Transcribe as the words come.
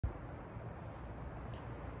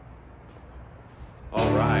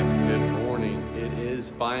right, good morning. It is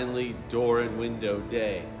finally door and window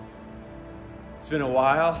day. It's been a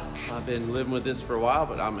while. I've been living with this for a while,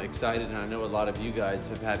 but I'm excited, and I know a lot of you guys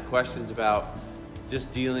have had questions about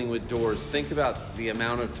just dealing with doors. Think about the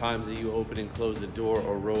amount of times that you open and close a door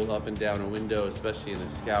or roll up and down a window, especially in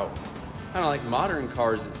a Scout. Kind of like modern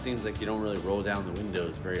cars, it seems like you don't really roll down the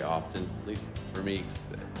windows very often, at least for me,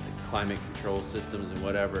 the climate control systems and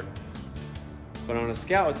whatever. But on a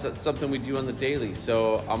Scout, it's something we do on the daily.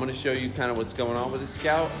 So I'm gonna show you kind of what's going on with the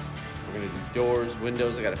Scout. We're gonna do doors,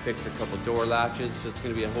 windows. I gotta fix a couple door latches, so it's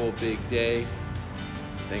gonna be a whole big day.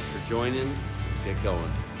 Thanks for joining. Let's get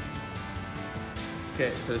going.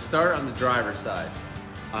 Okay, so to start on the driver's side,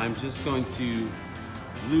 I'm just going to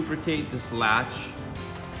lubricate this latch.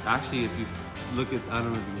 Actually, if you look at, I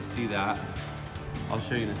don't know if you can see that. I'll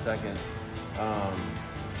show you in a second.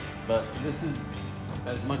 But this is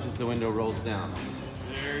as much as the window rolls down.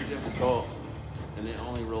 It's very difficult, and it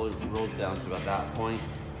only rolls down to about that point,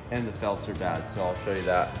 and the felts are bad, so I'll show you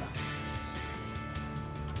that.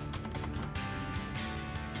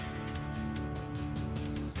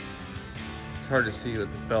 It's hard to see,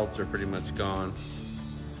 but the felts are pretty much gone.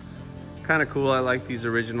 Kind of cool. I like these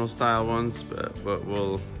original style ones, but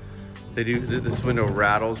this window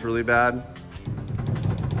rattles really bad.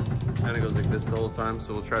 Kind of goes like this the whole time,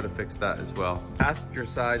 so we'll try to fix that as well. Passenger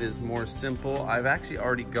side is more simple. I've actually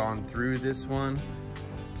already gone through this one,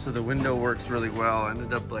 so the window works really well. I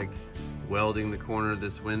ended up like welding the corner of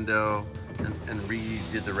this window and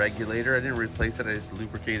redid the regulator. I didn't replace it, I just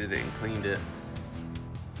lubricated it and cleaned it.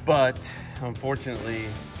 But unfortunately,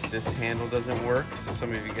 this handle doesn't work, so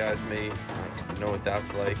some of you guys may know what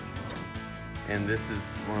that's like. And this is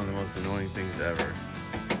one of the most annoying things ever.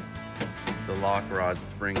 The lock rod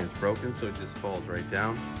spring is broken, so it just falls right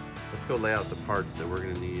down. Let's go lay out the parts that we're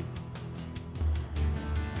gonna need.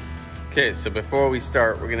 Okay, so before we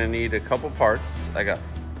start, we're gonna need a couple parts.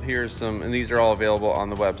 Here's some, and these are all available on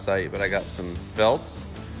the website, but I got some felts.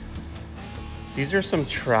 These are some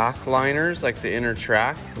track liners, like the inner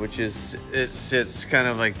track, it sits kind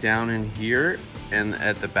of like down in here and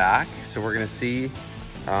at the back. So we're gonna see,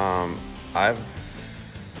 I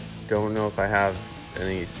don't know if I have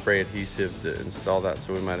any spray adhesive to install that,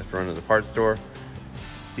 so we might have to run to the parts store.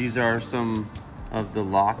 These are some of the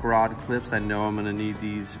lock rod clips. I know I'm gonna need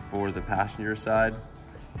these for the passenger side.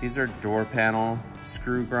 These are door panel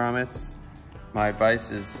screw grommets. My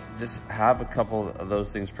advice is just have a couple of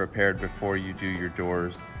those things prepared before you do your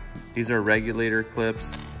doors. These are regulator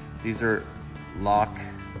clips. These are lock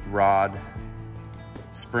rod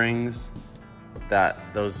springs.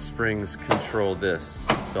 Those springs control this.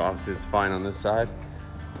 So obviously it's fine on this side.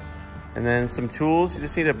 And then some tools. You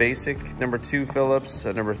just need a basic number 2 Phillips,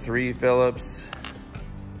 a number 3 Phillips,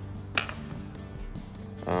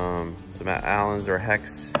 some Allen's or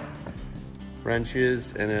hex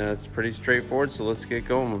wrenches, and it's pretty straightforward. So let's get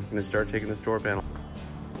going. We're gonna start taking this door panel.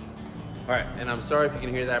 All right, and I'm sorry if you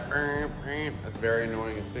can hear that. That's very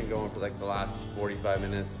annoying. It's been going for like the last 45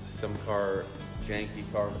 minutes. Some janky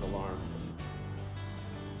car's alarm.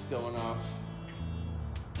 It's going off.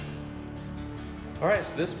 All right,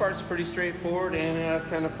 so this part's pretty straightforward and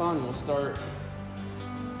kind of fun. We'll start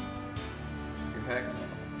your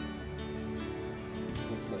hex.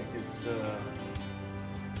 This looks like it's, I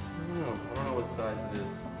don't know what size it is.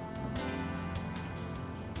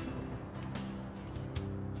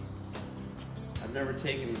 I've never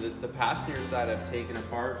taken, the passenger side I've taken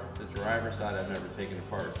apart, the driver side I've never taken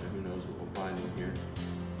apart, so who knows what we'll find in here.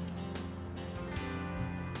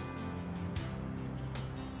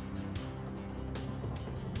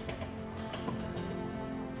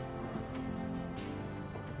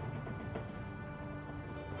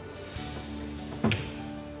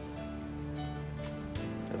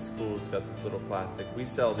 Cool. It's got this little plastic. We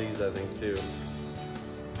sell these, I think, too.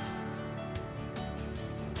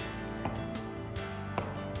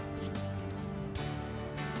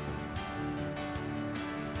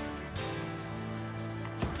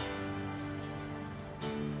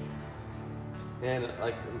 And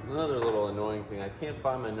like another little annoying thing, I can't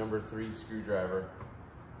find my number 3 screwdriver.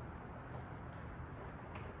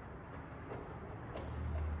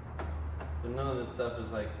 But none of this stuff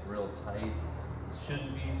is like real tight. It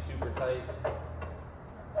shouldn't be super tight.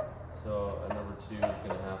 So a number 2 is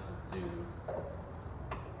gonna have to do.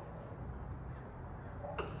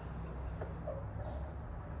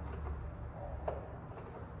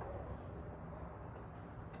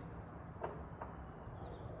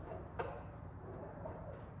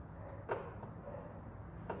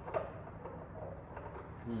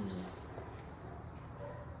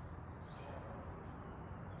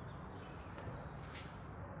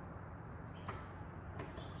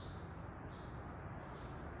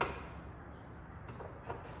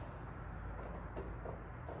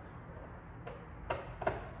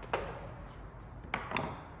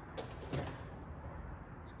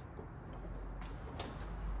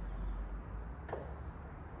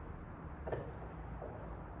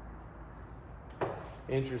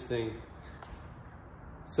 Interesting.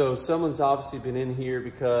 So someone's obviously been in here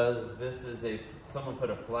because this is someone put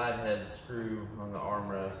a flathead screw on the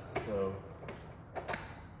armrest, so.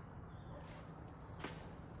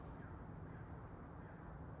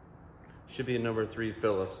 Should be a number 3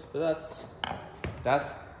 Phillips, but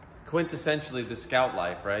that's quintessentially the Scout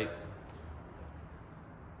life, right?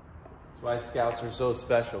 That's why Scouts are so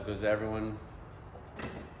special, because everyone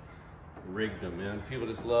rigged them, man. People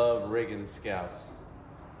just love rigging Scouts.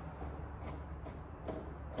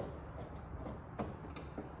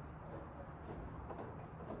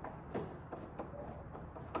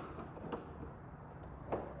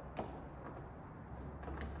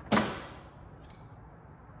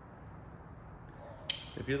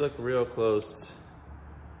 If you look real close,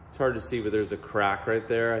 it's hard to see, but there's a crack right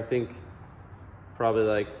there. I think probably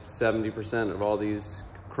like 70% of all these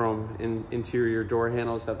chrome interior door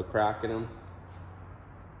handles have a crack in them.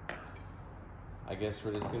 I guess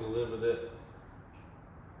we're just gonna live with it.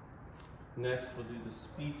 Next, we'll do the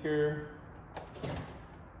speaker.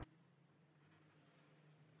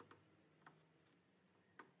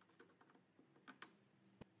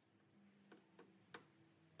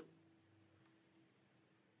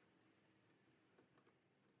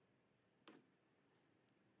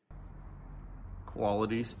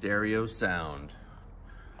 Quality stereo sound.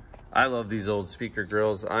 I love these old speaker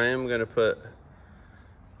grills. I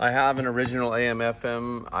have an original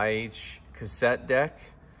AM/FM IH cassette deck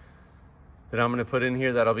that I'm gonna put in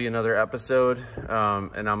here. That'll be another episode.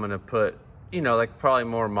 And I'm gonna put, you know, like probably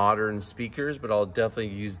more modern speakers, but I'll definitely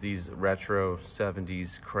use these retro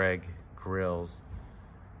 70s Craig grills.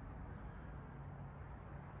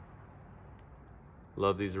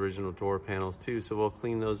 Love these original door panels too, so we'll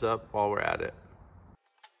clean those up while we're at it.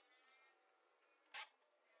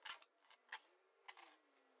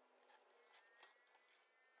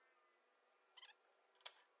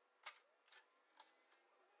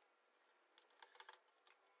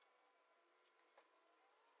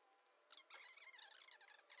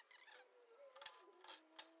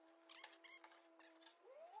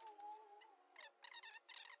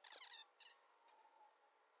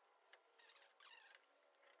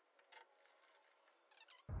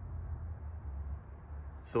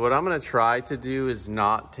 So what I'm gonna try to do is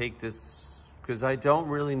not take this, because I don't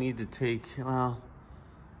really need to take, well,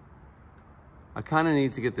 I kind of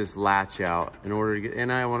need to get this latch out in order to get, and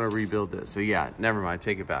I want to rebuild this. So yeah, never mind,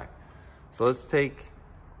 take it back. So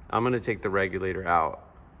I'm gonna take the regulator out.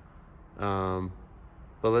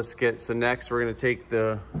 But so next we're gonna take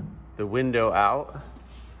the window out,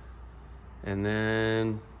 and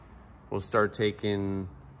then we'll start taking,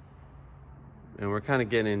 and we're kind of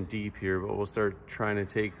getting in deep here, but we'll start trying to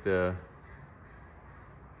take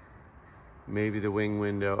maybe the wing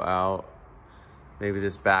window out, maybe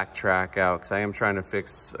this back track out, because I am trying to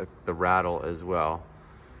fix the rattle as well.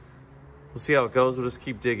 We'll see how it goes. We'll just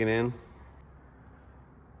keep digging in.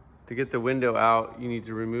 To get the window out, you need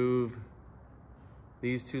to remove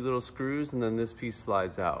these 2 little screws, and then this piece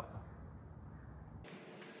slides out.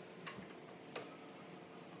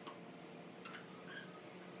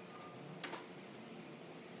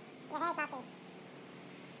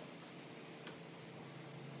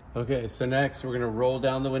 Okay, so next we're gonna roll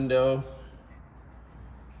down the window.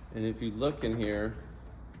 And if you look in here,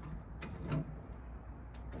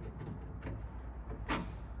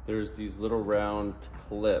 there's these little round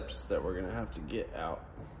clips that we're gonna have to get out.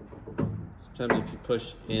 Sometimes if you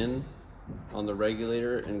push in on the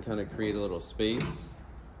regulator and kind of create a little space,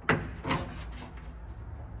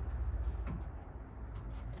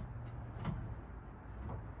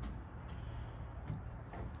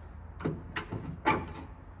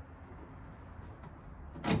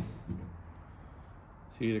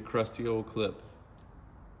 see the crusty old clip.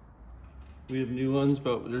 We have new ones,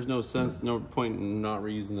 but there's no point in not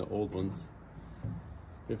reusing the old ones.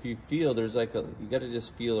 If you feel, there's like you gotta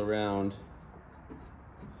just feel around.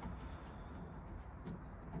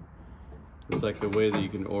 It's like a way that you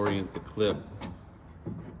can orient the clip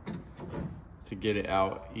to get it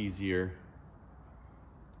out easier.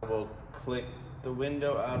 We'll click the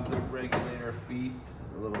window out of the regulator feet,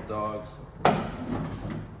 the little dogs.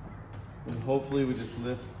 And hopefully we just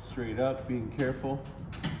lift straight up, being careful.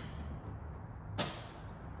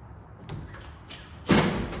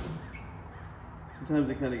 Sometimes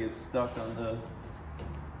it kind of gets stuck on the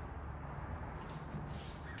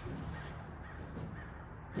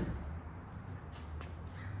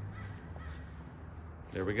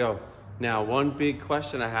there we go. Now, one big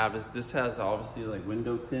question I have is this has obviously like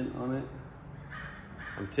window tint on it.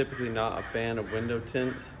 I'm typically not a fan of window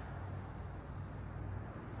tint,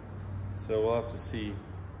 so we'll have to see.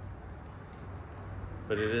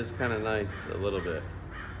 but it is kind of nice a little bit.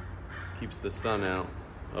 Keeps the sun out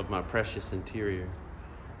of my precious interior.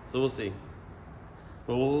 So we'll see.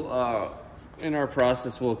 But we'll, in our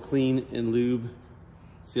process, we'll clean and lube.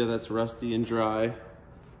 See how that's rusty and dry?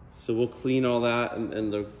 So we'll clean all that,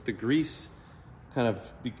 and the grease kind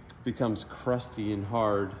of becomes crusty and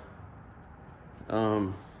hard.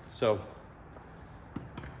 So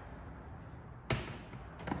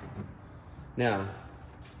now,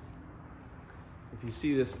 if you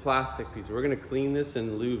see this plastic piece, we're gonna clean this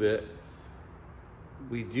and lube it.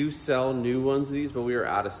 We do sell new ones of these, but we are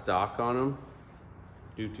out of stock on them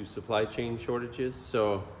due to supply chain shortages.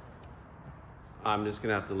 So I'm just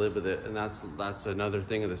gonna have to live with it. And that's another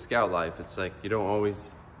thing of the Scout life. It's like, you don't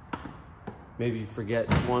always, maybe you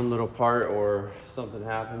forget one little part or something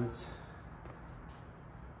happens.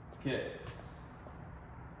 Okay.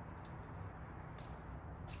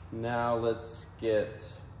 Now let's try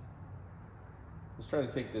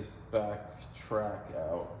to take this back track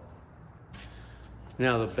out.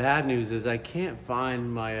 Now the bad news is I can't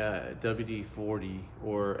find my WD-40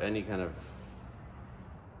 or any kind of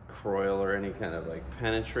Kroil or any kind of like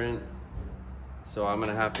penetrant. So I'm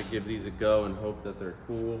gonna have to give these a go and hope that they're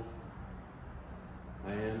cool.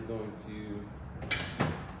 I am going to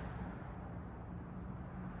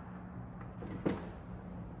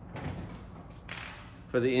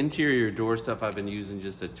for the interior door stuff, I've been using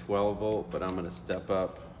just a 12 volt, but I'm gonna step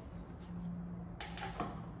up.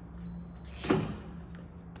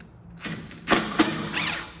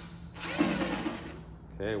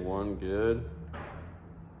 Okay, one good.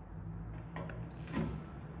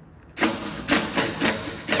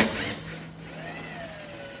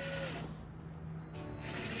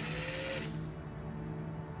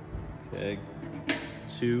 Okay,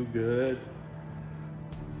 two good.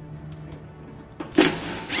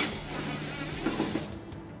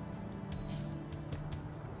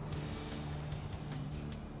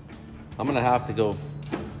 I'm gonna have to go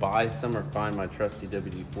buy some or find my trusty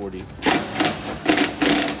WD-40.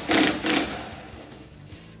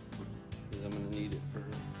 I'm gonna need it for.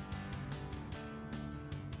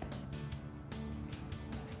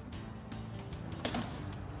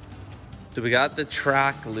 So we got the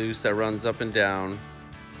track loose that runs up and down.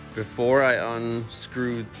 Before I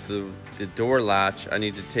unscrew the door latch, I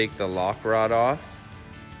need to take the lock rod off.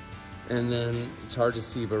 And then it's hard to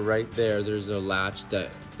see, but right there's a latch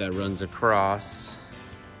that runs across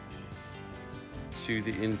to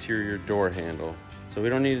the interior door handle. So we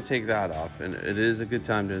don't need to take that off. And it is a good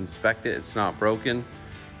time to inspect it. It's not broken.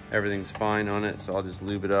 Everything's fine on it, so I'll just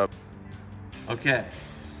lube it up. Okay,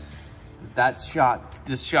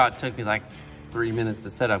 this shot took me like 3 minutes to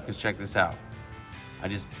set up, because check this out.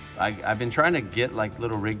 I've been trying to get like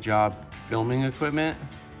little rig job filming equipment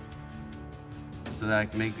so that I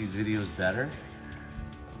can make these videos better.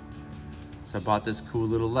 So I bought this cool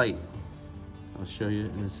little light. I'll show you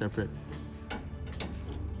in a separate.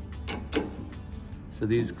 So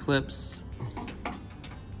these clips,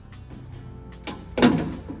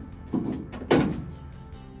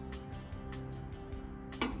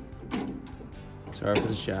 sorry for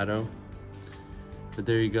the shadow, but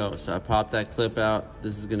there you go. So I popped that clip out.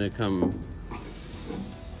 This is gonna come,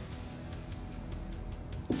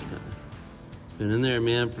 it's been in there,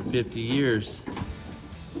 man, for 50 years.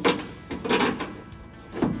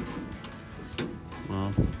 Well,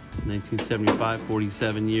 1975,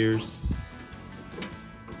 47 years.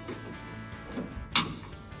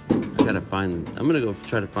 I'm gonna go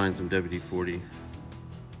try to find some WD-40.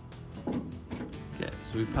 Okay,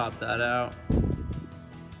 so we pop that out.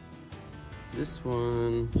 This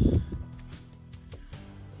one,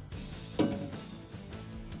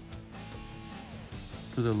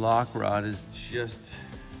 for the lock rod, is just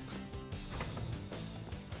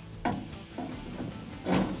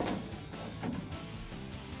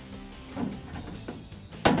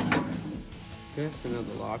okay. So now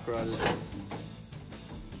the lock rod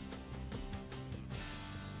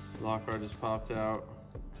is popped out.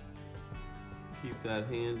 Keep that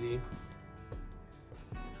handy.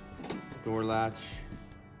 Door latch.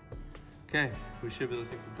 Okay, we should be able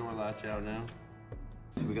to take the door latch out now.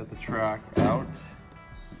 So we got the track out.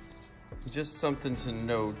 Just something to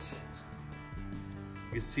note.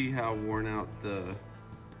 You can see how worn out the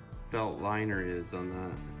felt liner is on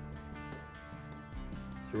that.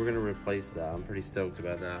 So we're gonna replace that. I'm pretty stoked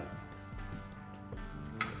about that.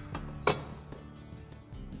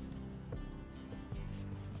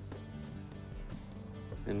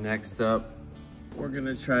 And next up, we're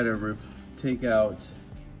gonna try to take out,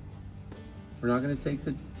 we're not gonna take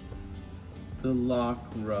the lock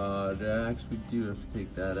rod. Actually, we do have to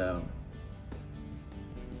take that out.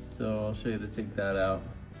 So I'll show you to take that out.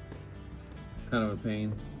 Kind of a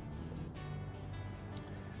pain.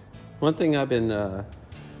 One thing I've been, I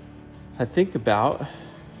think about,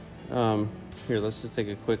 here, let's just take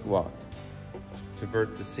a quick walk.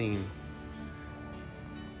 Divert the scene.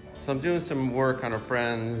 So I'm doing some work on a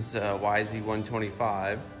friend's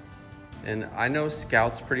YZ125, and I know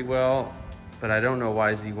Scouts pretty well, but I don't know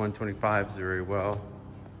YZ125s very well.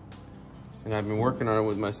 And I've been working on it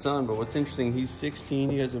with my son, but what's interesting, he's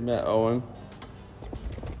 16, you guys have met Owen,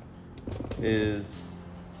 it's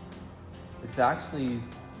actually,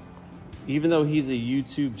 even though he's a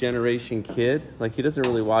YouTube generation kid, like he doesn't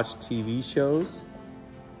really watch TV shows.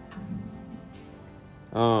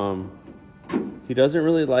 He doesn't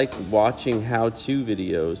really like watching how-to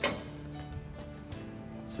videos.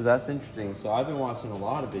 So that's interesting. So I've been watching a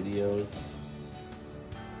lot of videos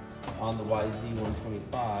on the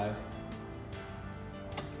YZ125.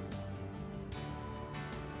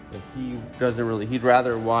 But he doesn't really, he'd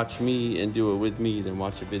rather watch me and do it with me than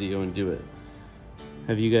watch a video and do it.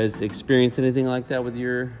 Have you guys experienced anything like that with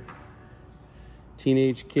your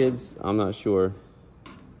teenage kids? I'm not sure.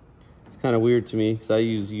 It's kind of weird to me because I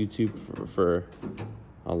use YouTube for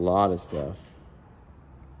a lot of stuff.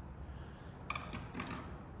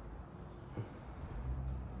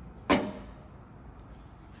 I'm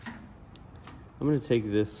gonna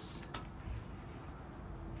take this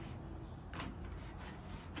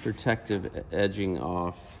protective edging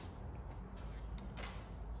off.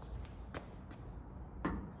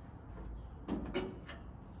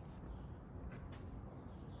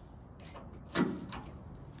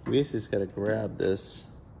 We just gotta grab this.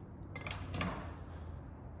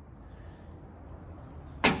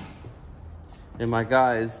 And my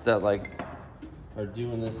guys that like are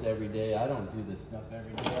doing this every day, I don't do this stuff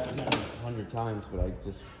every day. I've done it 100 times, but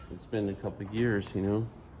it's been a couple of years, you know?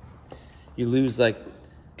 You lose like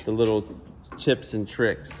the little tips and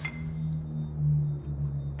tricks.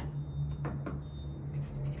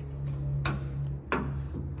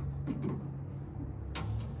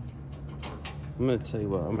 I'm gonna tell you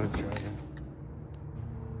what, I'm gonna try that.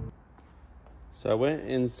 So I went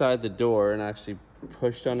inside the door and actually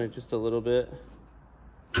pushed on it just a little bit.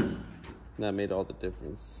 And that made all the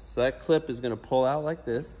difference. So that clip is gonna pull out like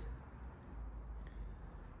this.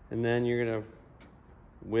 And then you're gonna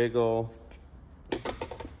wiggle.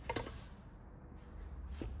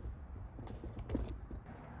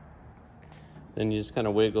 Then you just kind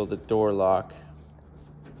of wiggle the door lock.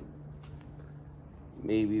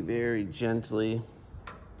 Maybe very gently.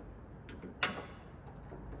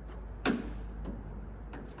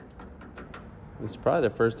 This is probably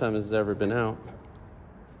the first time this has ever been out.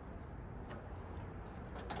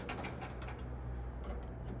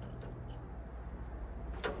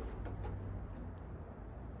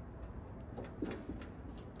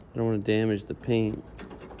 I don't want to damage the paint.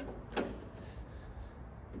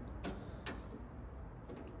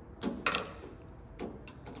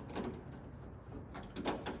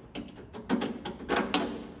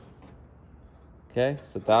 Okay,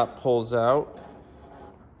 so that pulls out,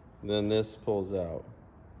 then this pulls out.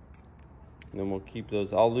 And then we'll keep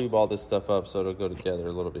those, I'll lube all this stuff up so it'll go together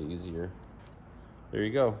a little bit easier. There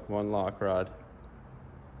you go, one lock rod.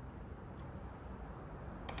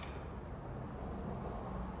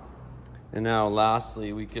 And now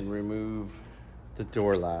lastly, we can remove the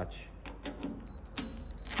door latch.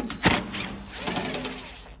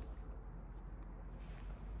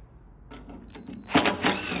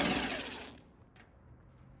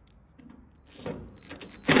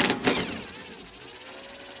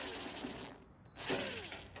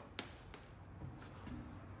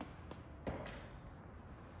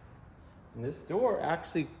 And this door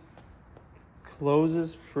actually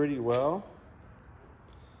closes pretty well.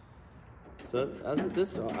 So as of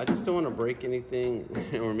this, I just don't want to break anything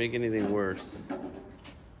or make anything worse.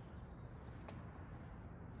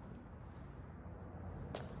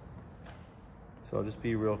 So I'll just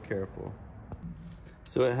be real careful.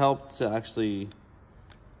 So it helped to actually,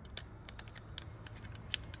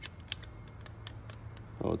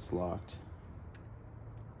 oh, it's locked.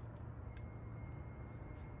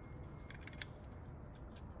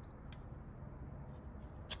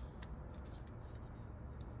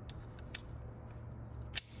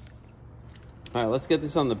 All right, let's get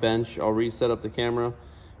this on the bench. I'll reset up the camera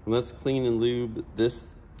and let's clean and lube this,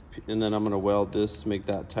 and then I'm gonna weld this, make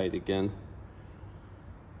that tight again.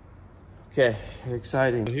 Okay,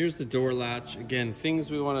 exciting. So here's the door latch. Again, things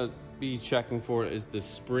we wanna be checking for is the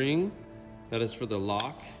spring. That is for the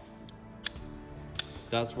lock.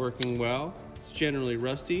 That's working well. It's generally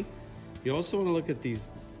rusty. You also wanna look at these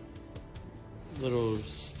little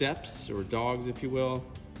steps or dogs, if you will.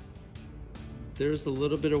 There's a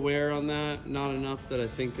little bit of wear on that, not enough that I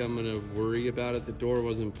think I'm gonna worry about it. The door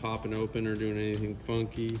wasn't popping open or doing anything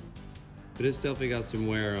funky, but it's definitely got some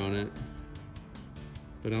wear on it.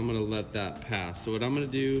 But I'm gonna let that pass. So what I'm gonna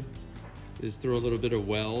do is throw a little bit of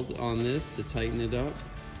weld on this to tighten it up.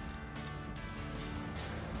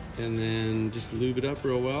 And then just lube it up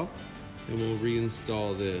real well. And we'll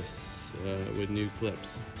reinstall this with new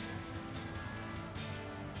clips.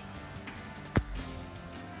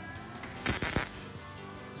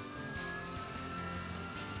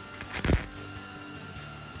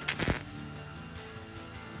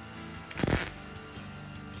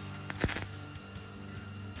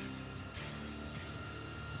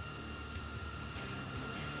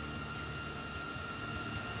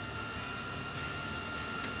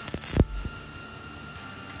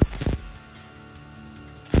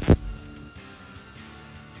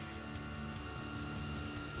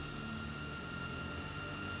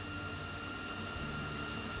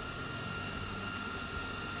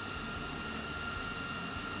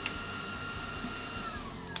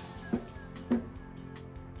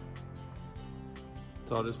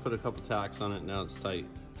 So I'll just put a couple tacks on it, now it's tight.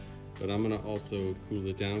 But I'm gonna also cool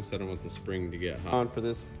it down because I don't want the spring to get hot. On for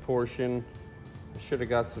this portion, I should have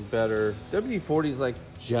got some better. WD-40 is like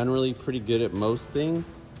generally pretty good at most things.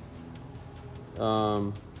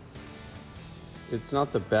 It's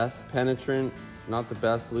not the best penetrant, not the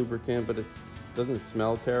best lubricant, but it doesn't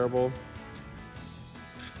smell terrible.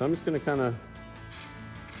 So I'm just gonna kind of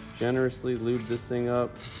generously lube this thing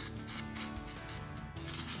up.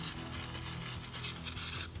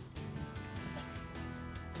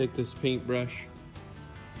 Take this paintbrush,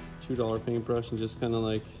 $2 paintbrush, and just kind of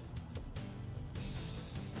like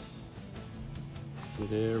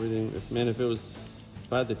get everything. Man, if it was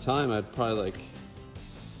by the time, I'd probably like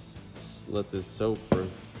let this soak for a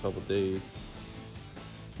couple days.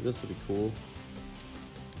 This would be cool.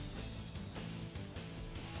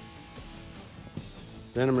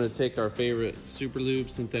 Then I'm going to take our favorite Super Lube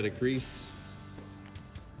synthetic grease.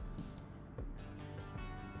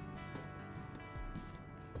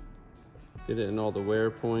 Get it in all the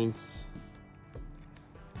wear points.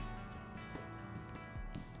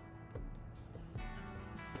 I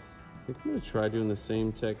think I'm gonna try doing the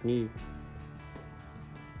same technique.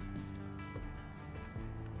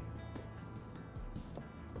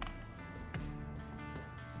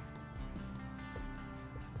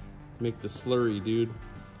 Make the slurry, dude.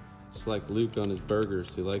 Just like Luke on his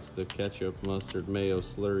burgers. He likes the ketchup, mustard, mayo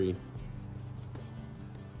slurry.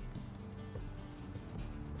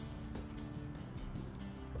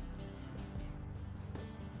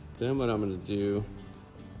 Then what I'm gonna do,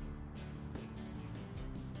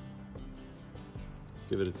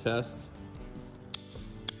 give it a test.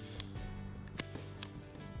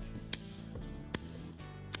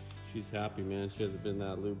 She's happy, man. She hasn't been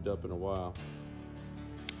that lubed up in a while.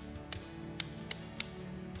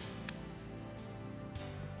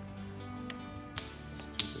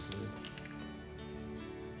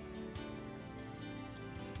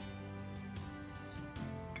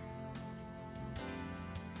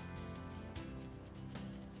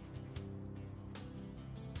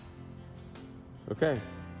 Okay,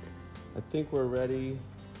 I think we're ready.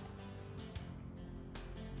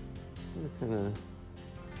 I'm gonna kind of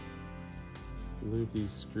lube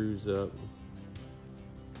these screws up.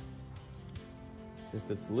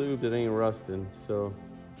 If it's lubed, it ain't rusting. So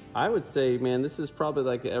I would say, man, this is probably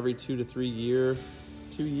like every 2 to 3 years,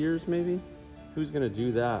 2 years maybe. Who's gonna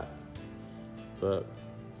do that? But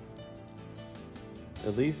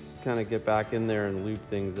at least kind of get back in there and lube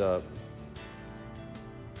things up.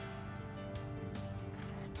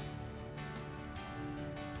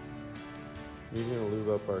 We're gonna lube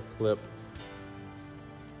up our clip.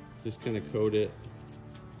 Just gonna coat it.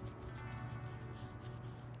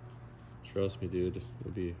 Trust me, dude,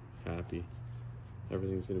 you'll be happy.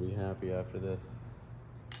 Everything's gonna be happy after this.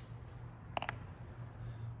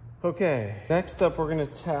 Okay, next up we're gonna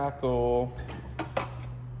tackle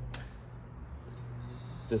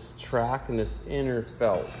this track and this inner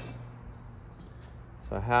felt.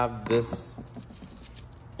 So I have this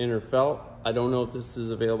inner felt. I don't know if this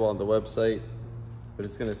is available on the website, but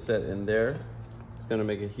it's gonna set in there. It's gonna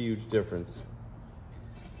make a huge difference.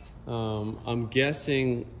 I'm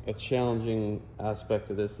guessing a challenging aspect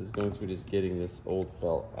of this is going to be just getting this old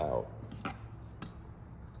felt out.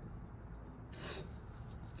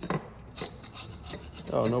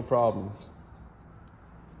 Oh, no problem.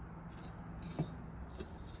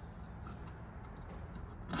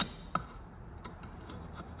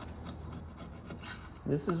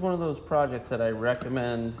 This is one of those projects that I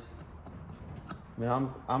recommend. I mean,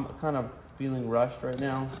 I'm kind of feeling rushed right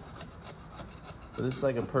now. But this is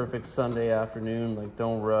like a perfect Sunday afternoon, like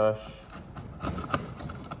don't rush.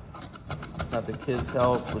 Have the kids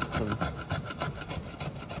help with some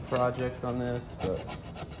projects on this, but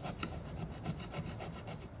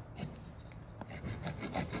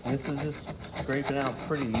this is just scraping out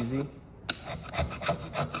pretty easy.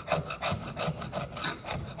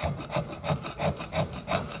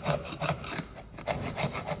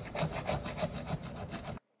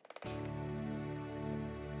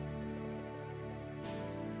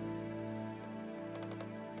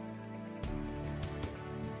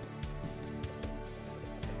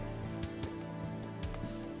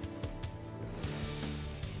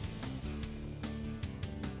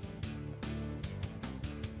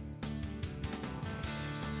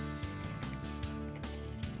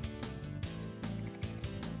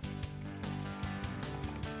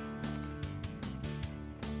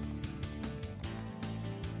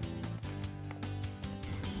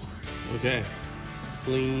 Okay,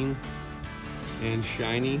 clean and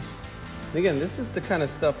shiny. And again, this is the kind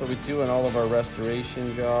of stuff that we do in all of our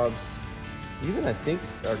restoration jobs. Even I think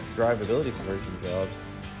our drivability conversion jobs.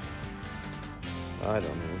 I don't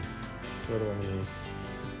know. What do I know?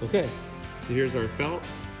 Okay, so here's our felt.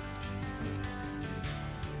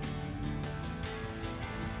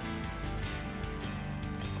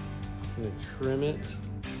 I'm gonna trim it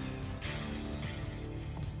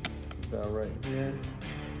about right here.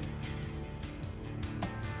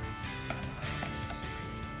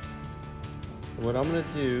 What I'm gonna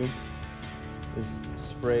do is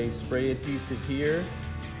spray adhesive here,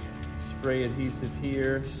 spray adhesive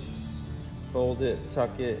here, fold it,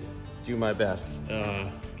 tuck it, do my best.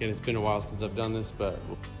 Again, it's been a while since I've done this, but.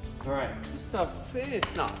 All right, this stuff,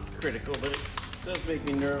 it's not critical, but it does make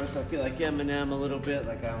me nervous. I feel like Eminem a little bit,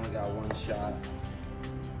 like I only got one shot.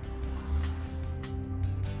 So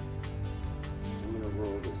I'm gonna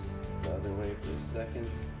roll this the other way for a second.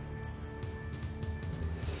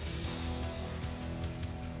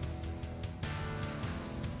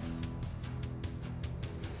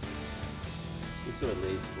 Just so it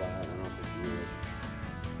lays flat, I don't have to do it.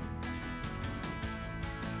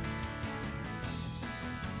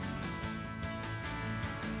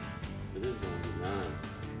 But this is going to be nice.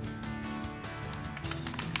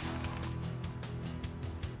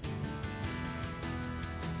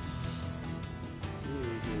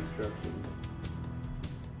 Here's the instructions.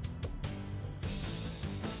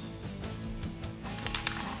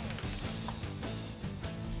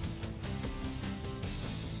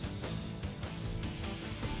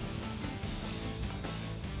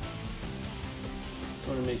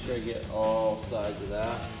 I want to make sure I get all sides of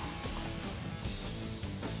that.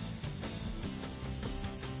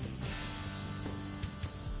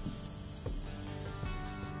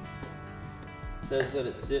 It says let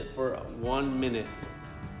it sit for 1 minute.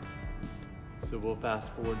 So we'll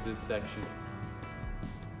fast forward this section.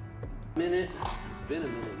 Minute. It's been a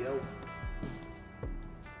minute, yo.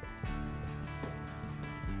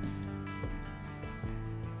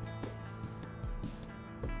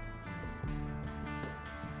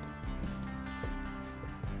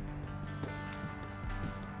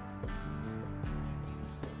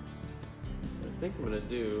 I think I'm gonna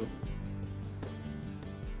do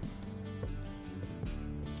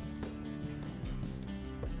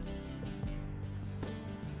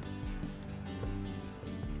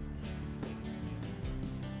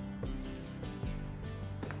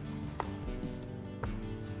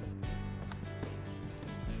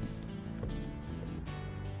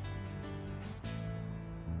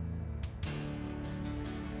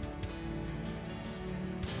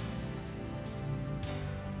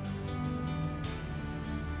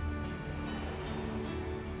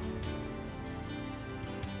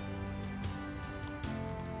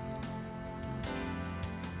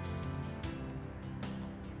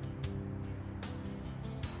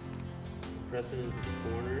press it into the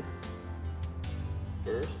corner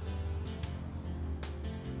first.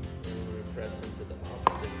 Then I'm going to press into the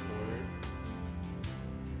opposite corner.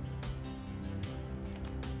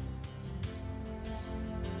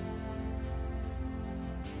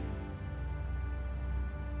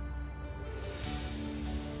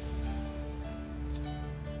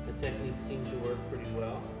 The technique seems to work pretty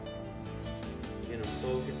well. Again, I'm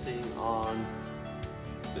focusing on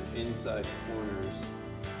the inside corners.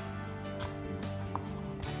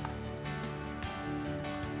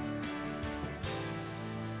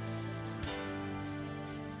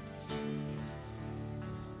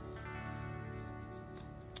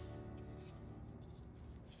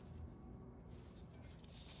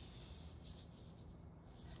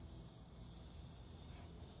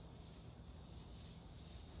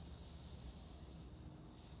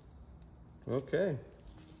 Okay.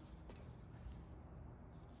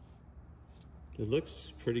 It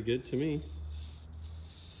looks pretty good to me.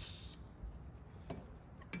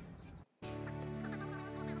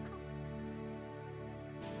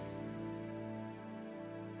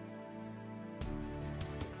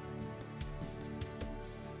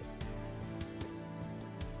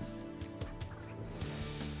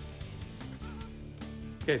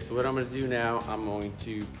 Okay, so what I'm gonna do now, I'm going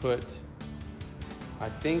to put, I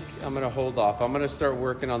think I'm gonna hold off. I'm gonna start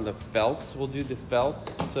working on the felts. We'll do the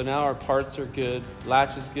felts. So now our parts are good.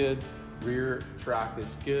 Latch is good. Rear track is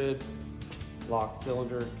good. Lock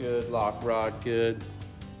cylinder is good. Lock rod good.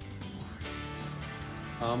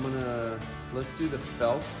 Let's do the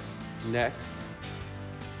felts next.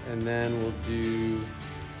 And then we'll do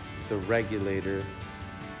the regulator.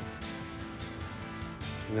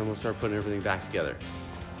 And then we'll start putting everything back together.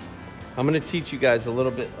 I'm gonna teach you guys a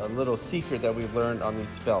little secret that we've learned on these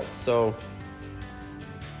felts. So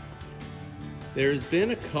there's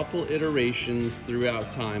been a couple iterations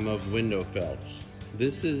throughout time of window felts.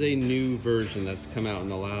 This is a new version that's come out in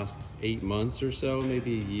the last 8 months or so,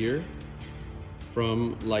 maybe a year,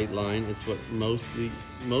 from Lightline. It's what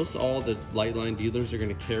most all the Lightline dealers are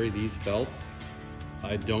gonna carry these felts.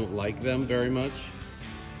 I don't like them very much.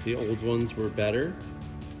 The old ones were better.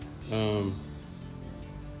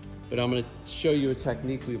 But I'm gonna show you a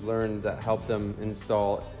technique we've learned that helped them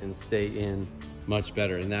install and stay in much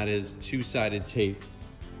better, and that is two-sided tape.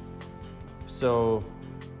 So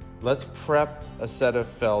let's prep a set of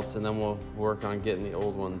felts and then we'll work on getting the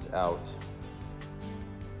old ones out.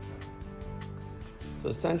 So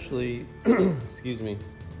essentially, excuse me,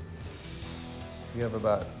 you have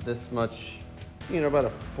about this much, about a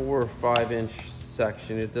 4 or 5 inch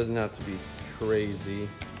section. It doesn't have to be crazy.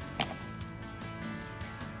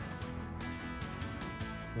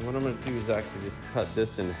 And what I'm gonna do is actually just cut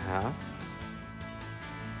this in half.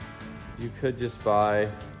 You could just buy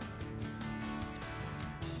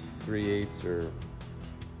 3/8 or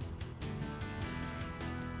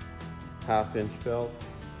 1/2 inch felts.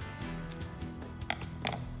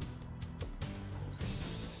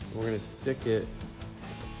 We're gonna stick it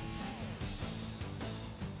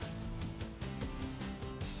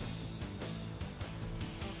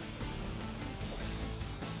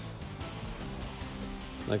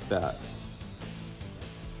like that.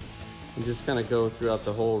 And just kind of go throughout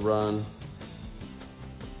the whole run.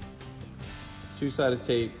 Two-sided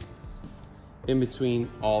tape in between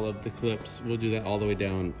all of the clips. We'll do that all the way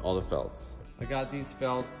down all the felts. I got these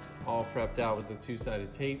felts all prepped out with the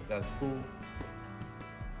two-sided tape. That's cool.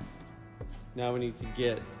 Now we need to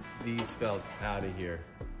get these felts out of here.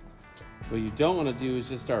 What you don't want to do is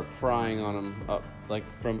just start prying on them up, like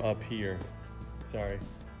from up here. Sorry.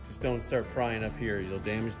 Just don't start prying up here. You'll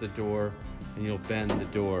damage the door and you'll bend the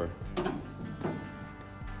door.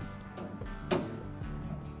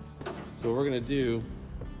 So what we're gonna do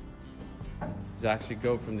is actually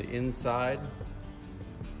go from the inside.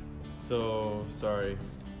 So, sorry.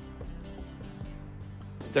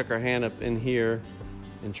 Stick our hand up in here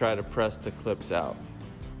and try to press the clips out.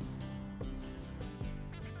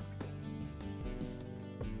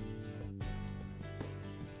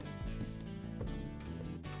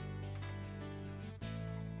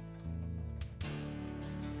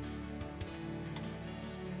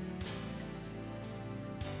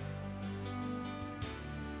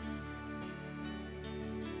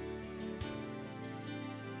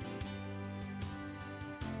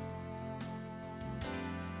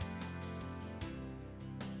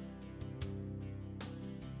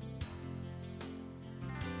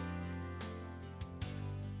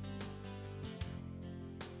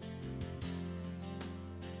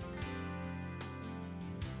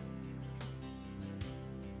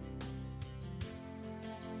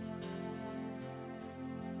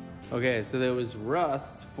 Okay, so there was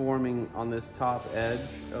rust forming on this top edge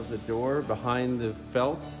of the door behind the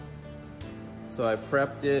felt. So I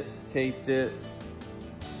prepped it, taped it.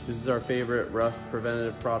 This is our favorite rust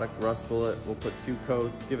preventative product, Rust Bullet. We'll put 2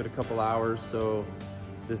 coats, give it a couple hours. So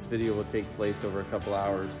this video will take place over a couple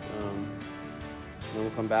hours. Then we'll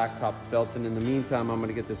come back, pop the felts in. In the meantime, I'm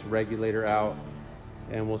gonna get this regulator out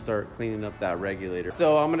and we'll start cleaning up that regulator.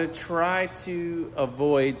 So I'm gonna try to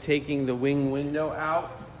avoid taking the wing window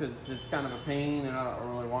out because it's kind of a pain and I don't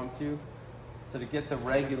really want to. So to get the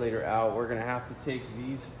regulator out, we're gonna have to take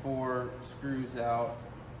these 4 screws out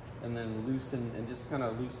and then loosen and just kind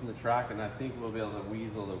of loosen the track, and I think we'll be able to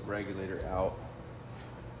weasel the regulator out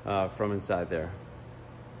from inside there.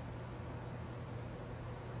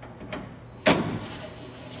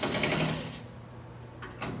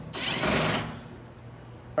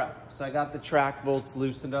 so I got the track bolts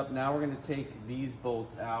loosened up. Now we're gonna take these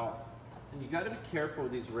bolts out. And you gotta be careful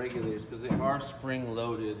with these regulators because they are spring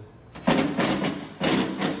loaded.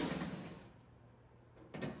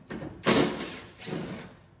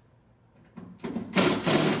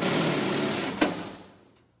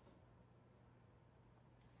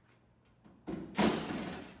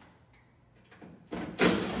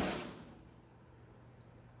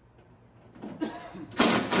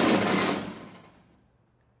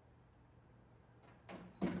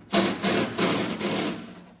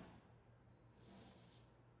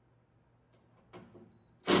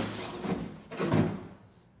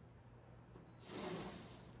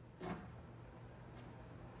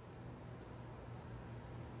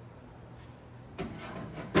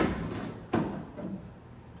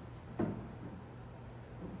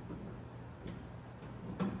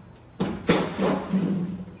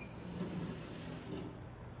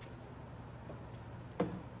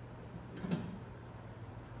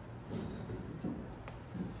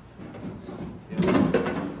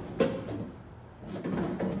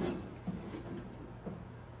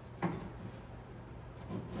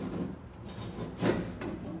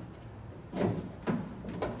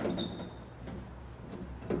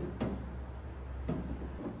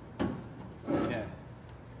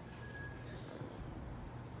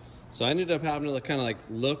 So I ended up having to kind of like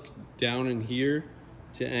look down in here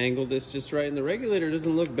to angle this just right. And the regulator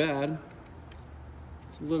doesn't look bad.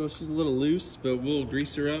 She's a little loose, but we'll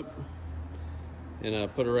grease her up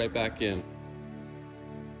and put her right back in.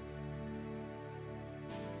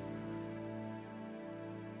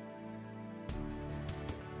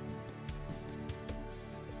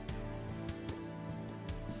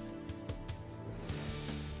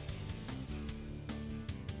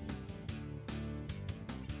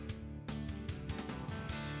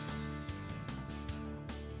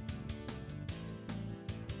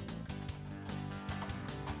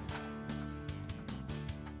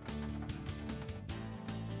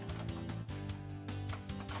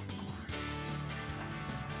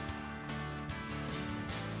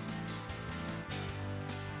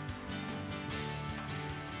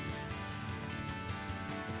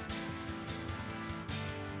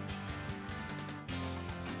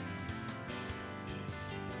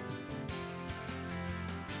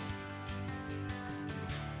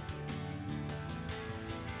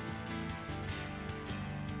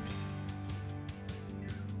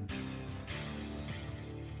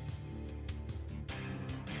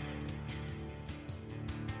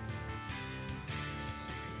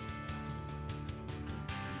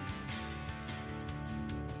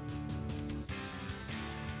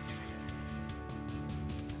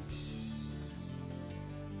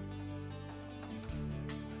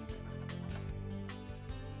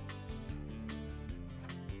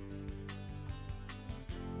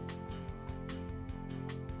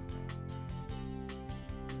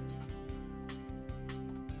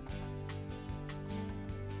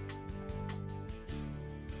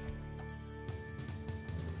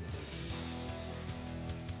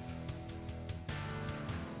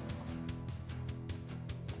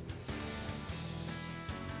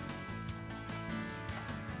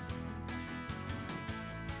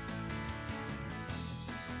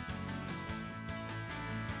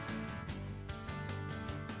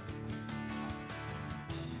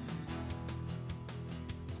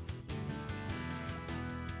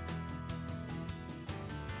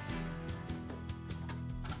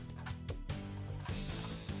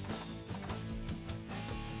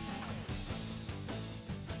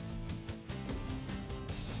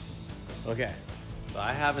 Okay, so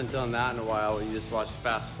I haven't done that in a while. You just watch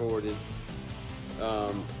fast forwarded.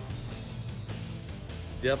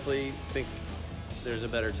 Definitely think there's a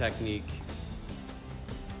better technique.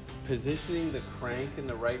 Positioning the crank in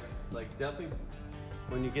the right, like definitely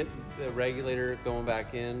when you get the regulator going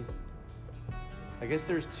back in, I guess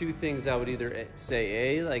there's two things I would either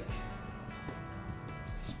say, A, like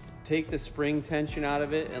take the spring tension out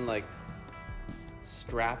of it and like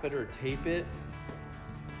strap it or tape it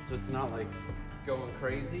so it's not like going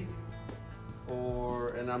crazy. Or,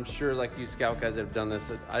 and I'm sure like you scout guys that have done this,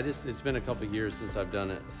 it's been a couple of years since I've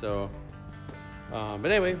done it. So,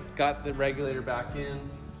 but anyway, got the regulator back in.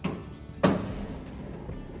 It's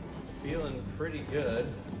feeling pretty good.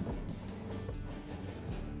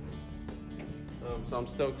 So I'm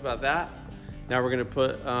stoked about that. Now we're gonna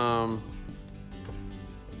put,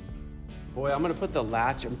 boy, I'm gonna put the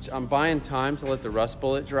latch. I'm buying time to let the rust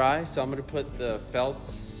bullet dry. So I'm gonna put the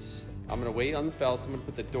felts, I'm gonna wait on the felts. I'm gonna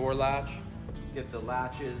put the door latch, get the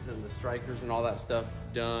latches and the strikers and all that stuff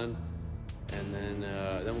done. And then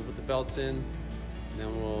we'll put the felts in, and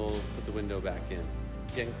then we'll put the window back in.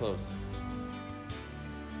 getting close.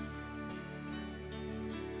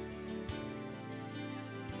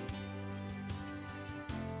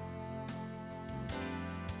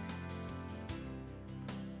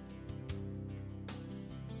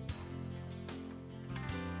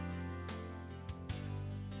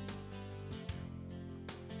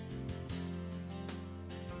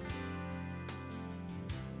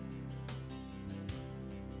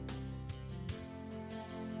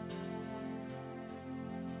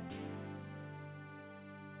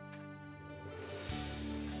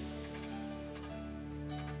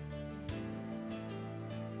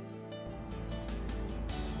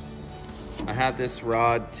 I had this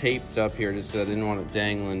rod taped up here just because I didn't want it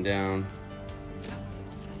dangling down.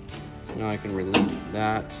 So now I can release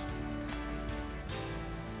that.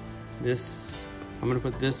 This, I'm gonna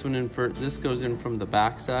put this one in first. This goes in from the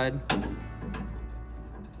back side.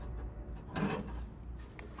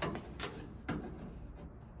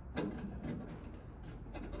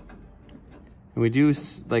 And we do,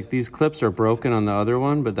 like, these clips are broken on the other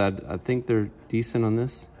one, but that I think they're decent on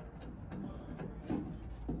this.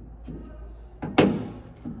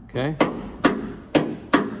 Okay,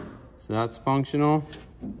 so that's functional.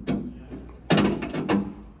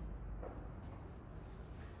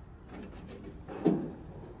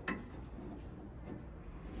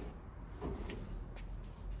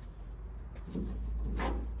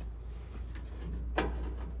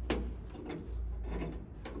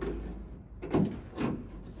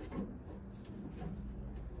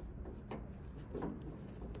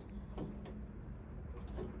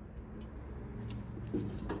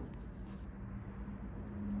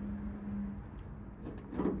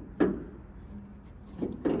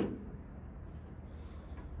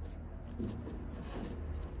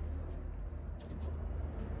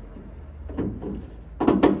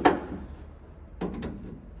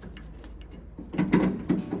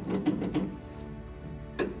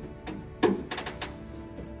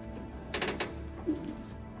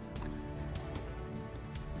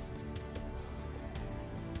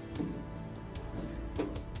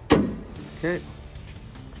 Okay,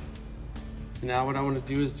 so now what I want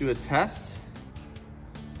to do is do a test.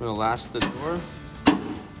 I'm going to latch the door,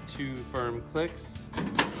 2 firm clicks,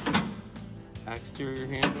 exterior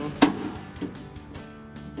handle.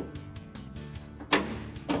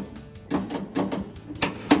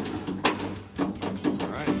 All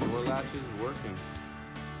right, door latch is working.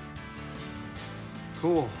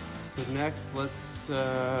 Cool, so next let's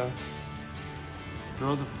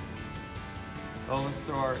let's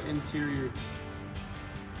throw our interior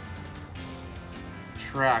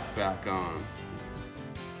track back on.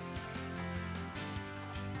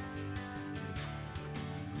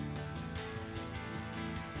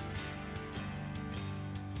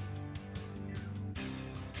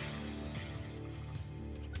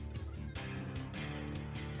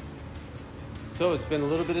 So it's been a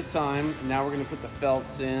little bit of time. Now we're gonna put the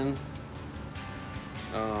felts in.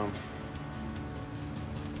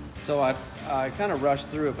 So I kind of rushed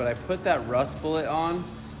through it, but I put that rust bullet on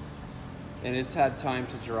and it's had time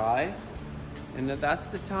to dry. And that's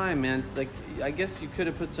the time, man. Like, I guess you could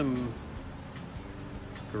have put some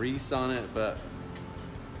grease on it, but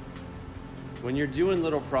when you're doing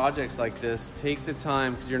little projects like this, take the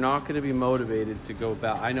time, because you're not going to be motivated to go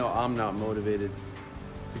back. I know I'm not motivated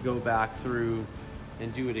to go back through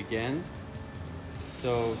and do it again.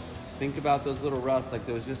 So think about those little rust, like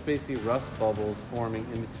those just basically rust bubbles forming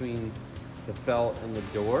in between the felt and the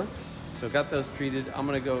door. So got those treated. I'm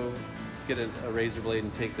gonna go get a razor blade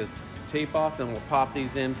and take this tape off, then we'll pop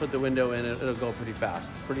these in, put the window in, it'll go pretty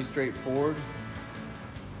fast. Pretty straightforward.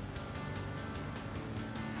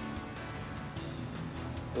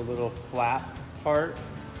 The little flat part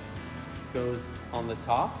goes on the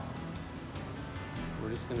top. We're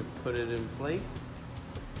just gonna put it in place.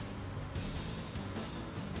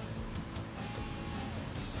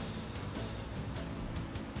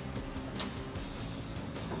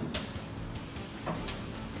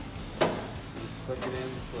 Click it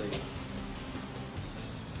in place.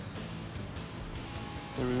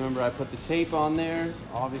 And remember, I put the tape on there.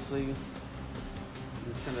 Obviously,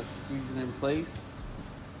 just kind of squeeze it in place.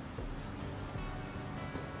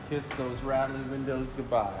 Kiss those rattly windows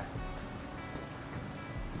goodbye.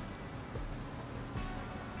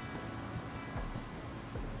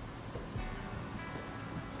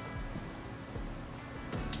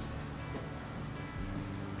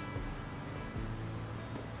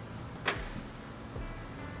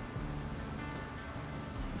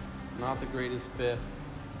 Not the greatest fit.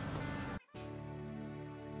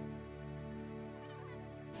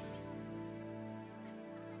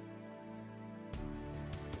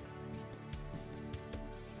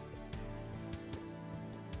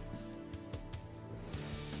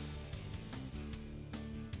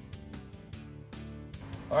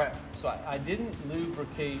 All right, so I didn't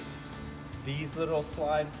lubricate these little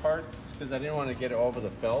slide parts because I didn't want to get it over the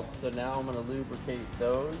felt. So now I'm going to lubricate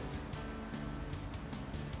those.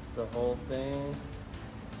 Just the whole thing.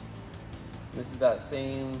 This is that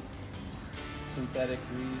same synthetic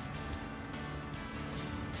grease.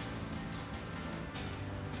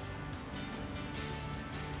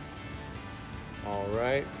 All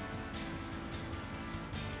right.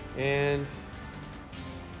 And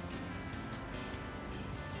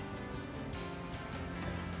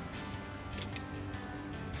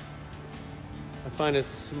I find a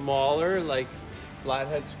smaller, like,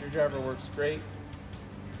 flathead screwdriver works great.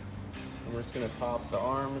 And we're just gonna pop the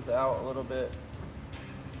arms out a little bit.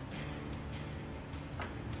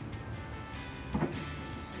 I'm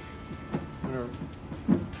gonna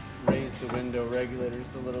raise the window regulator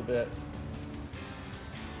just a little bit.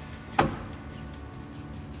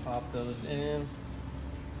 Pop those in.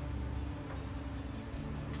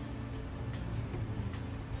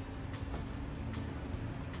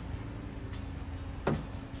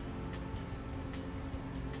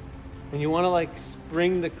 And you want to like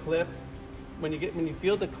spring the clip when you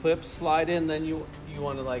feel the clip slide in, then you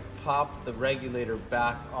want to like pop the regulator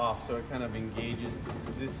back off so it kind of engages.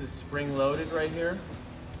 So this is spring loaded right here.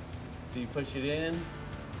 So you push it in,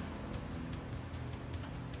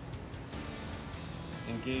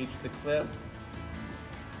 engage the clip,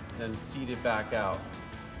 then seat it back out.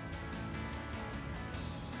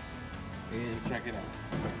 And check it out.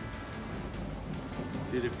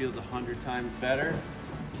 Dude, it feels 100 times better.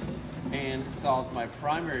 And it solves my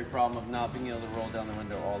primary problem of not being able to roll down the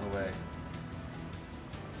window all the way.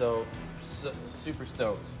 So super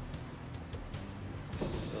stoked.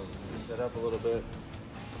 So move that up a little bit.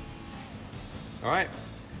 All right,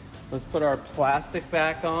 let's put our plastic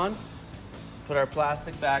back on. Put our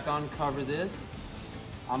plastic back on, cover this.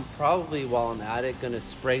 I'm probably, while I'm at it, gonna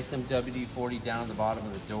spray some WD-40 down the bottom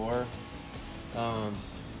of the door.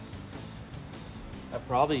 I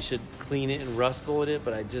probably should clean it and rust bullet it,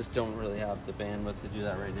 but I just don't really have the bandwidth to do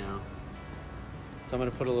that right now. So I'm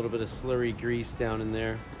gonna put a little bit of slurry grease down in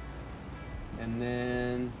there. And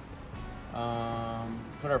then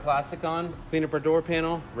put our plastic on, clean up our door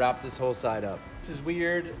panel, wrap this whole side up. This is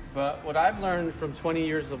weird, but what I've learned from 20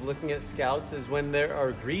 years of looking at Scouts is when there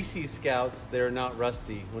are greasy Scouts, they're not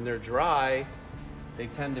rusty. When they're dry, they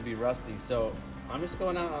tend to be rusty. So I'm just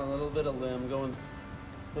going out on a little bit of limb, going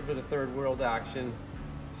a little bit of third world action.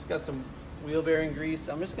 Just got some wheel bearing grease.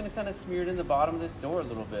 I'm just gonna kind of smear it in the bottom of this door a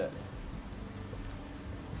little bit.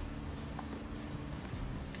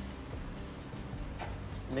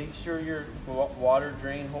 Make sure your water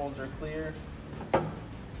drain holes are clear.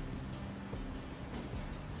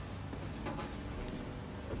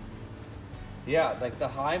 Yeah, like the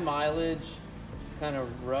high mileage, kind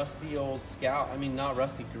of rusty old Scout, I mean not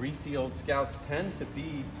rusty, greasy old Scouts tend to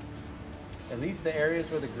be, at least the areas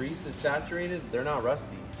where the grease is saturated, they're not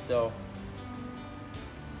rusty. So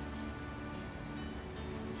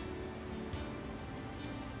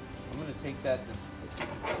I'm gonna take that to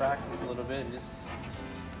practice a little bit and just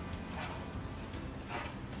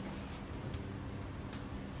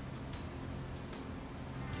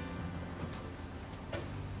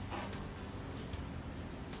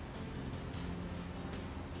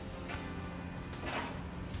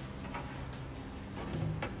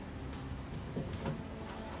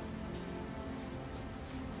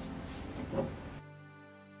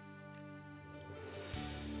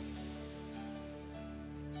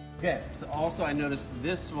okay, so also I noticed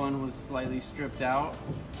this one was slightly stripped out.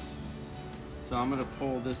 So I'm gonna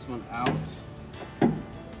pull this one out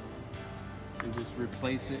and just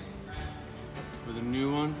replace it with a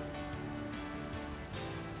new one.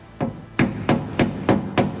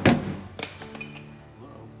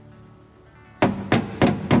 Whoa.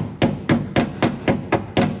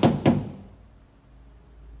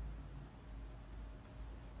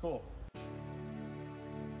 Cool.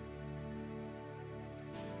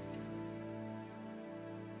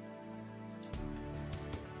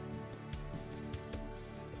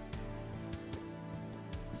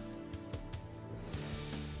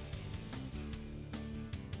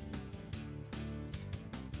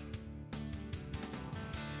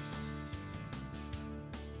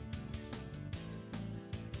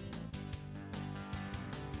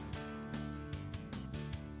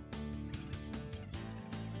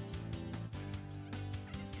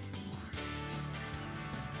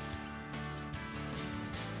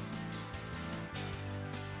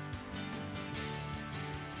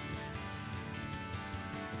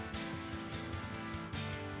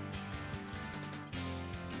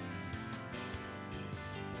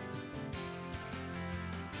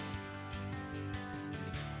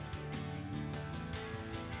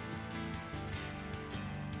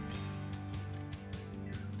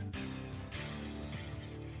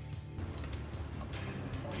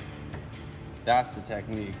 That's the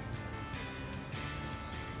technique.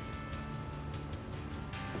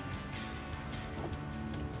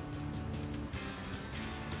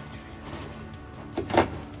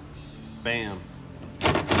 Bam.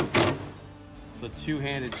 So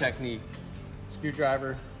two-handed technique.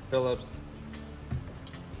 Screwdriver, Phillips.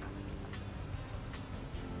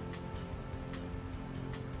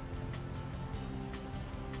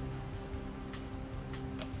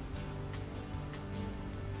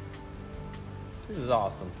 This is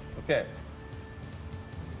awesome. Okay.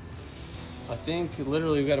 I think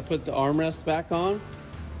literally we've got to put the armrest back on.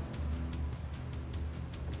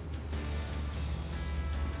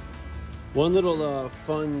 One little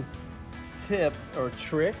fun tip or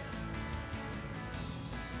trick.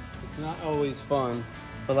 It's not always fun,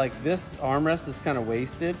 but like this armrest is kind of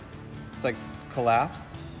wasted. It's like collapsed.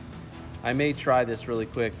 I may try this really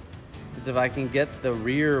quick. Is if I can get the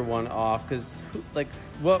rear one off, because like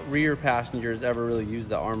what rear passengers ever really use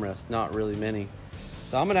the armrest? Not really many.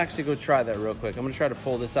 So I'm gonna actually go try that real quick. I'm gonna try to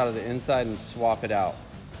pull this out of the inside and swap it out.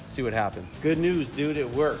 See what happens. Good news, dude, it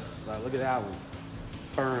works. Look at that one,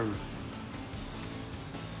 firm.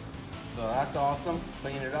 So that's awesome.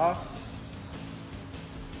 Clean it off.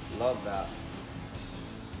 Love that.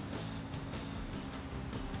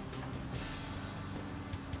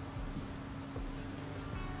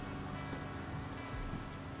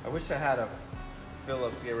 I wish I had a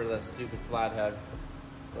Phillips to get rid of that stupid flathead,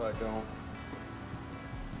 but I don't.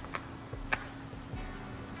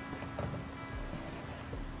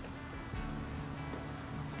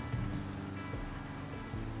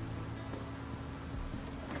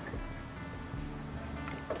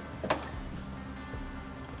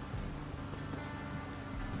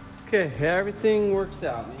 Okay, everything works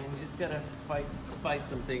out, man. You just gotta fight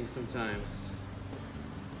some things sometimes.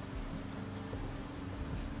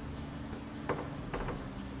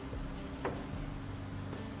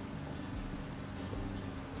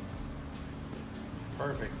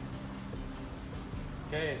 Perfect.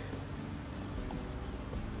 Okay.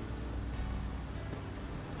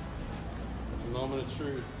 Moment of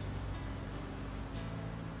truth.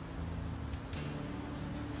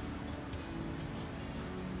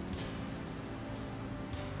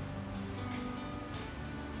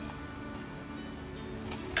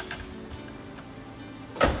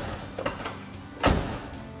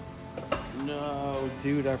 No,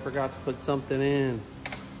 dude, I forgot to put something in.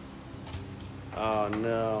 Oh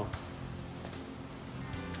no.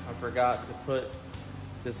 I forgot to put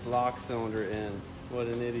this lock cylinder in. What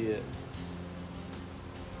an idiot.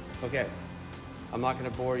 Okay, I'm not gonna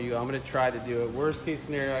bore you. I'm gonna try to do it. Worst case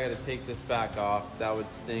scenario, I gotta take this back off. That would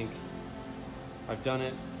stink. I've done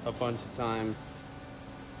it a bunch of times.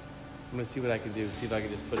 I'm gonna see what I can do. See if I can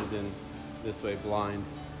just put it in this way blind.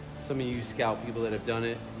 Some of you scout people that have done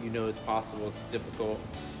it, you know it's possible, it's difficult.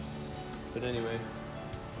 But anyway,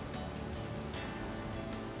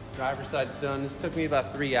 driver's side's done. This took me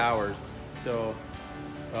about 3 hours. So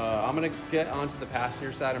I'm gonna get onto the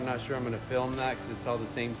passenger side. I'm not sure I'm gonna film that because it's all the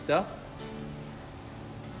same stuff.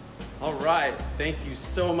 All right, thank you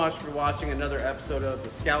so much for watching another episode of The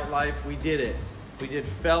Scout Life. We did it. We did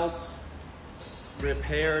felts,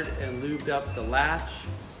 repaired and lubed up the latch.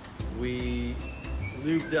 We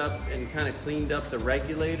lubed up and kind of cleaned up the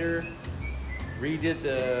regulator, redid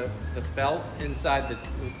the felt inside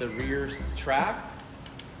the rear track.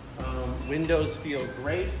 Windows feel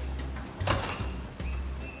great.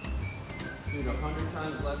 Dude, 100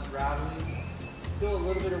 times less rattling. Still a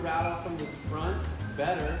little bit of rattle from this front,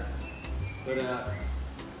 better, but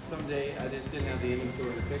someday I just didn't have the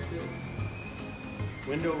inventory to fix it.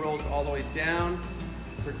 Window rolls all the way down,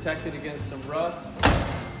 protected against some rust.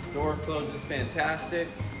 Door closes fantastic.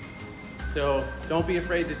 So don't be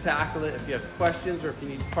afraid to tackle it. If you have questions or if you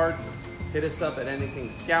need parts, hit us up at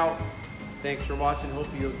Anything Scout. Thanks for watching.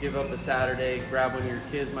 Hopefully you'll give up a Saturday, grab one of your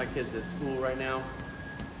kids. My kid's at school right now.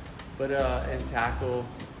 But and tackle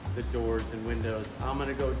the doors and windows. I'm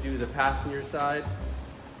gonna go do the passenger side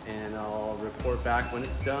and I'll report back when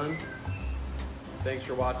it's done. Thanks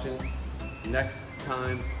for watching. Next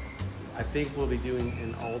time, I think we'll be doing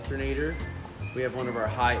an alternator. We have one of our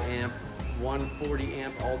high amp 140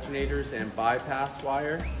 amp alternators and bypass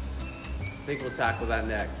wire. I think we'll tackle that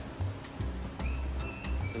next.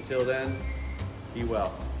 Until then, be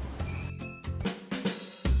well.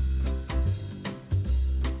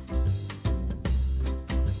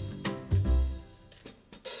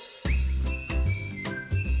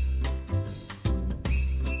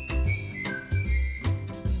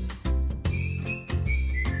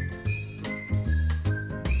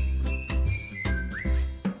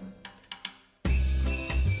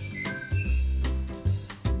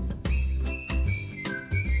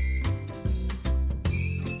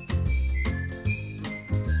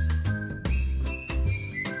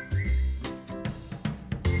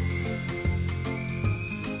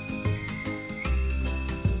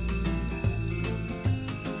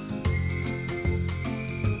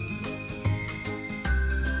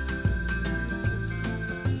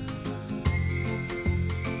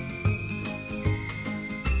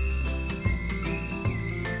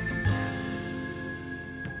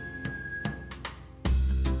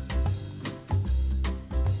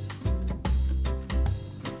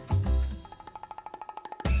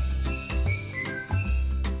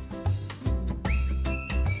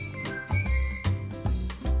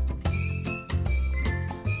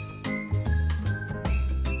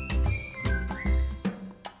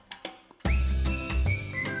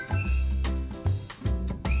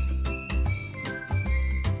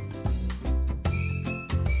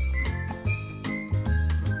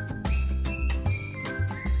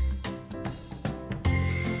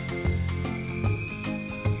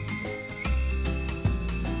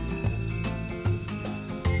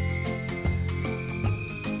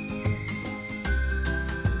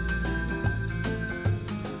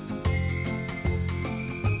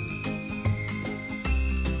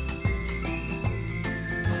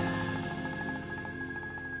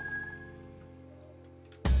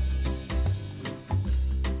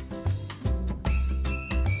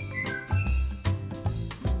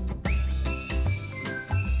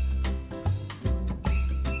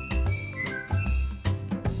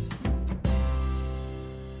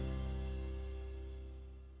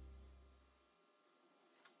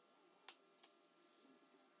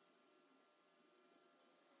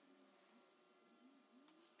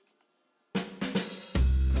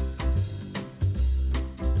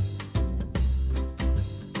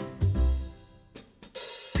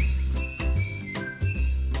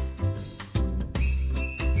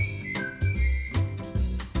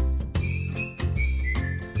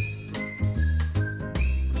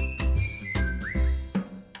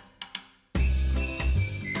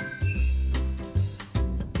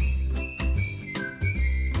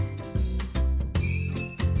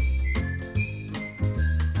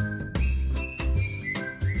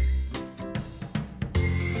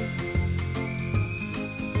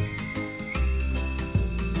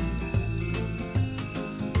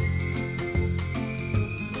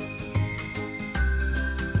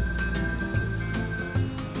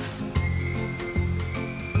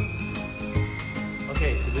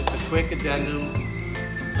 quick addendum.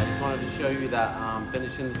 I just wanted to show you that I'm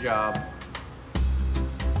finishing the job.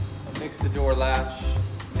 I fixed the door latch,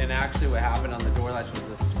 and actually what happened on the door latch was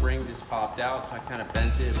the spring just popped out, so I kind of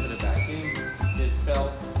bent it, put it back in, did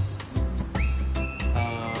felts,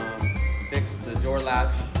 fixed the door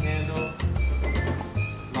latch handle,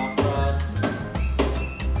 lock rod.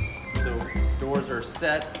 So doors are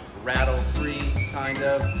set, rattle free, kind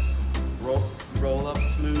of, roll up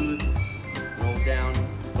smooth, roll down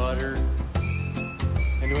butter.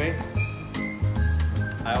 Anyway,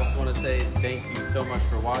 I also want to say thank you so much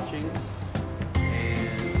for watching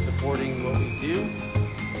and supporting what we do.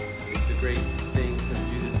 It's a great thing to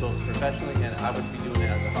do this both professionally, and I would be doing it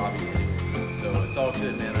as a hobby anyways. So it's all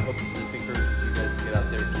good, man. I hope this encourages you guys to get out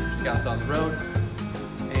there, keep your scouts on the road.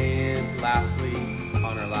 And lastly,